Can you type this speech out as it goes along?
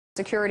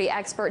Security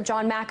expert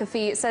John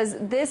McAfee says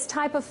this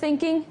type of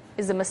thinking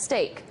is a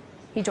mistake.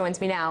 He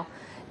joins me now.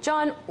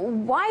 John,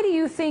 why do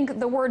you think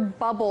the word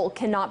bubble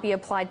cannot be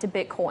applied to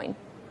Bitcoin?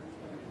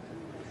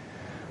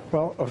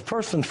 Well,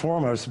 first and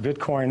foremost,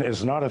 Bitcoin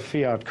is not a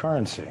fiat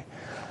currency.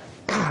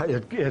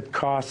 It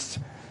costs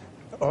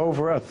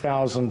over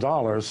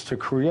 $1,000 to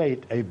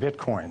create a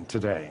Bitcoin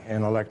today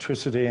in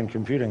electricity and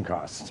computing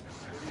costs.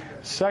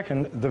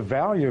 Second, the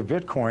value of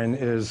Bitcoin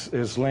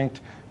is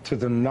linked to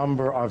the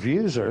number of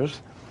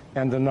users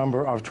and the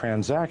number of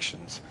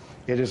transactions.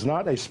 It is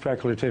not a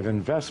speculative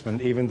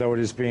investment, even though it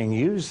is being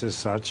used as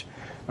such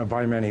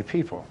by many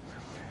people.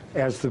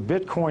 As the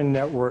Bitcoin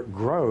network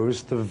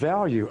grows, the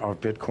value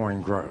of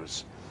Bitcoin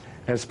grows.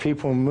 As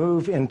people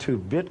move into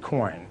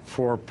Bitcoin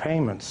for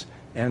payments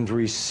and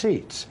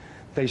receipts,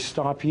 they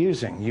stop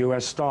using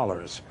US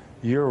dollars,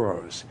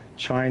 euros,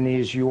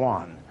 Chinese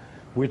yuan,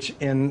 which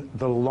in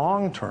the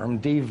long term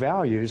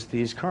devalues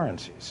these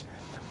currencies.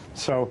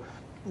 So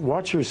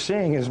what you're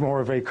seeing is more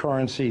of a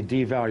currency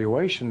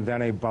devaluation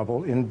than a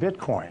bubble in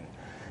Bitcoin.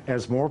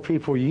 As more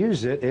people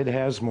use it, it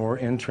has more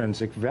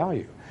intrinsic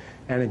value.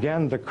 And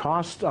again, the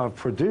cost of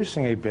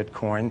producing a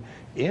Bitcoin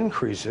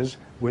increases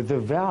with the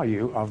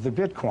value of the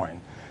Bitcoin.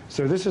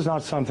 So this is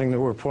not something that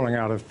we're pulling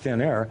out of thin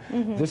air.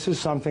 This is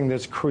something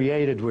that's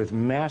created with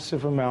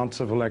massive amounts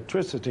of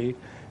electricity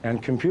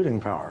and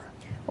computing power.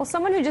 Well,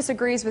 someone who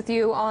disagrees with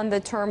you on the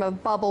term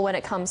of bubble when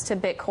it comes to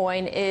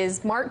Bitcoin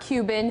is Mark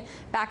Cuban.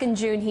 Back in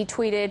June, he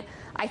tweeted,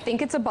 "I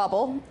think it's a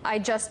bubble. I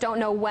just don't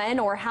know when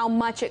or how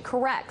much it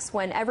corrects."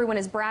 When everyone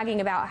is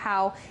bragging about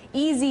how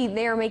easy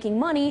they're making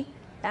money,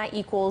 that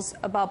equals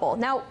a bubble.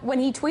 Now, when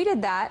he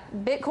tweeted that,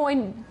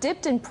 Bitcoin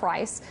dipped in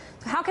price.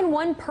 So how can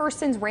one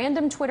person's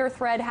random Twitter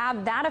thread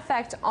have that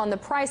effect on the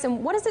price?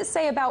 And what does it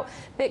say about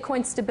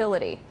Bitcoin's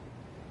stability?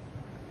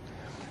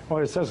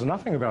 Well, it says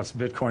nothing about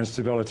Bitcoin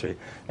stability.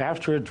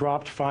 After it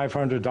dropped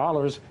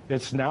 $500,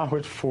 it's now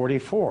at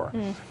 44.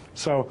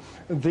 So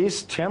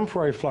these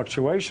temporary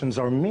fluctuations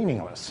are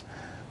meaningless,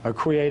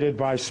 created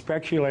by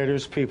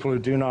speculators, people who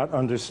do not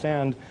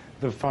understand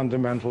the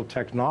fundamental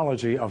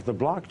technology of the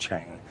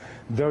blockchain.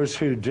 Those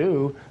who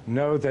do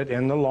know that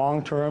in the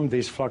long term,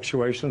 these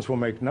fluctuations will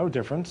make no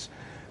difference.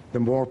 The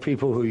more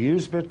people who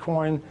use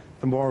Bitcoin,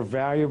 the more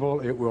valuable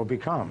it will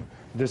become.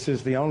 This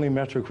is the only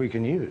metric we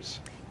can use.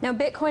 Now,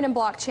 Bitcoin and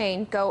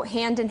blockchain go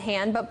hand in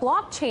hand, but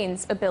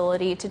blockchain's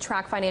ability to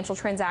track financial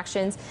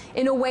transactions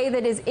in a way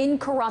that is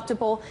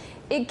incorruptible,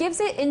 it gives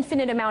it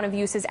infinite amount of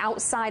uses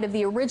outside of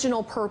the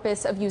original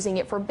purpose of using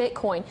it for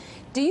Bitcoin.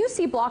 Do you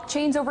see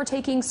blockchains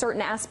overtaking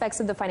certain aspects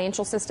of the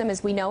financial system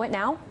as we know it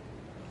now?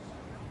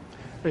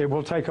 It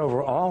will take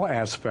over all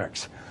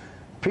aspects.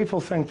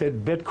 People think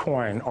that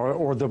Bitcoin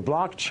or the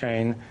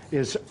blockchain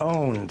is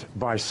owned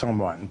by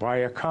someone, by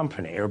a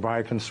company or by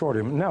a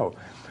consortium. No,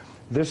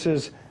 this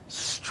is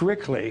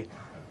strictly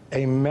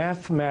a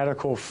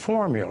mathematical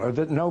formula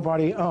that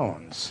nobody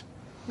owns,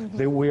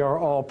 that we are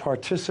all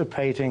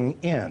participating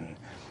in.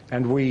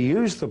 And we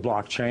use the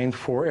blockchain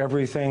for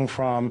everything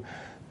from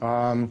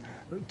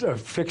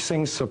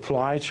fixing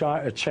supply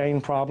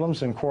chain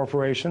problems in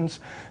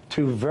corporations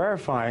to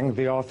verifying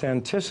the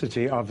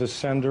authenticity of the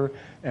sender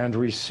and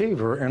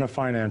receiver in a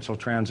financial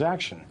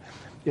transaction.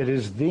 It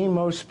is the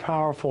most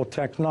powerful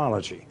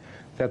technology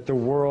that the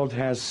world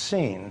has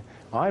seen,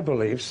 I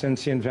believe,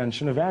 since the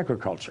invention of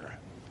agriculture.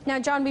 Now,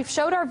 John, we've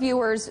showed our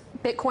viewers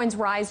Bitcoin's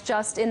rise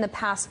just in the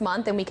past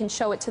month, and we can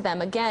show it to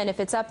them again if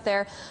it's up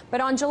there.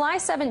 But on July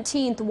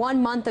 17th,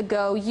 1 month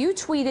ago, you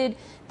tweeted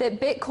that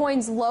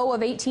Bitcoin's low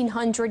of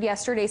 1,800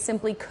 yesterday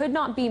simply could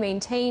not be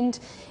maintained.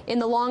 In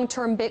the long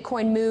term,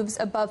 Bitcoin moves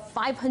above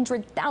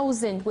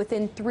 500,000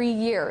 within 3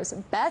 years.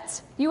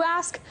 Bet, you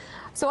ask?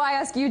 So I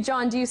ask you,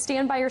 John, do you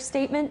stand by your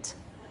statement?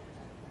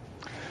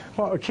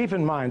 Well, keep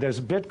in mind,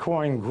 as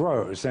Bitcoin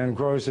grows and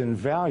grows in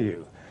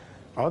value,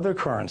 other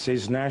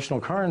currencies, national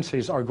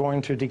currencies, are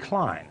going to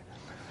decline.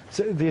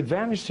 So the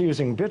advantage to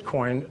using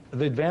Bitcoin,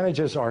 the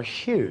advantages are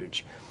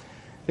huge.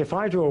 If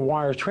I do a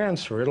wire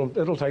transfer,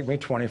 it'll take me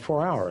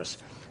 24 hours.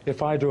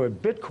 If I do a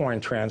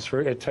Bitcoin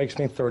transfer, it takes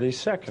me 30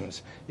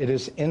 seconds. It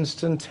is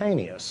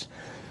instantaneous.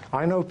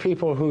 I know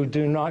people who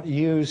do not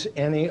use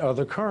any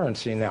other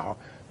currency now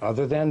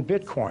other than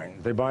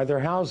Bitcoin. They buy their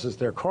houses,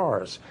 their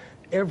cars,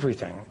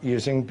 everything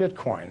using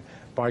Bitcoin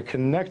by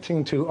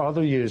connecting to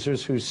other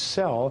users who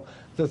sell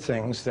the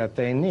things that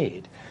they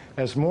need.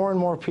 As more and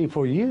more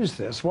people use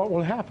this, what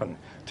will happen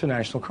to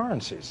national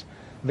currencies?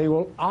 They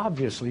will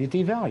obviously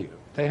devalue.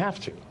 They have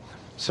to.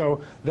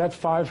 So that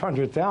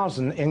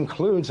 500,000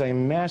 includes a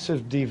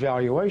massive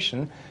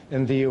devaluation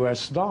in the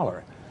US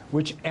dollar,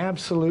 which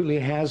absolutely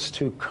has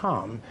to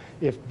come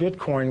if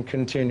Bitcoin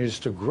continues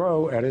to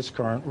grow at its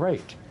current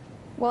rate.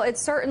 Well,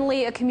 it's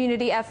certainly a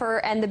community effort,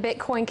 and the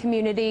Bitcoin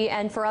community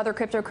and for other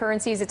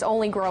cryptocurrencies, it's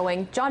only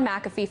growing. John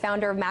McAfee,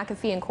 founder of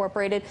McAfee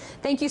Incorporated,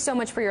 thank you so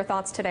much for your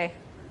thoughts today.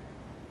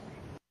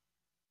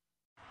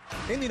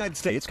 In the United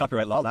States,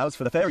 copyright law allows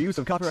for the fair use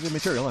of copyrighted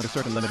material under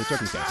certain limited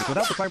circumstances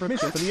without requiring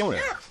permission from the owner.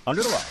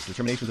 Under the law,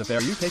 determinations of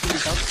fair use take into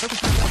account the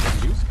purpose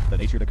of the use, the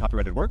nature of the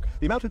copyrighted work,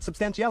 the amount and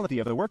substantiality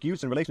of the work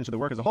used in relation to the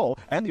work as a whole,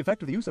 and the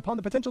effect of the use upon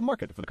the potential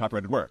market for the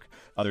copyrighted work.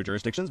 Other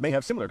jurisdictions may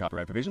have similar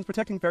copyright provisions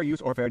protecting fair use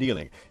or fair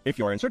dealing. If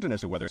you are uncertain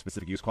as to whether a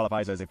specific use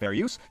qualifies as a fair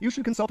use, you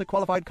should consult a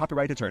qualified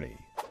copyright attorney.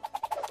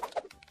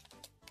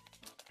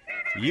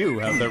 You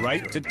have the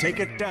right to take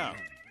it down.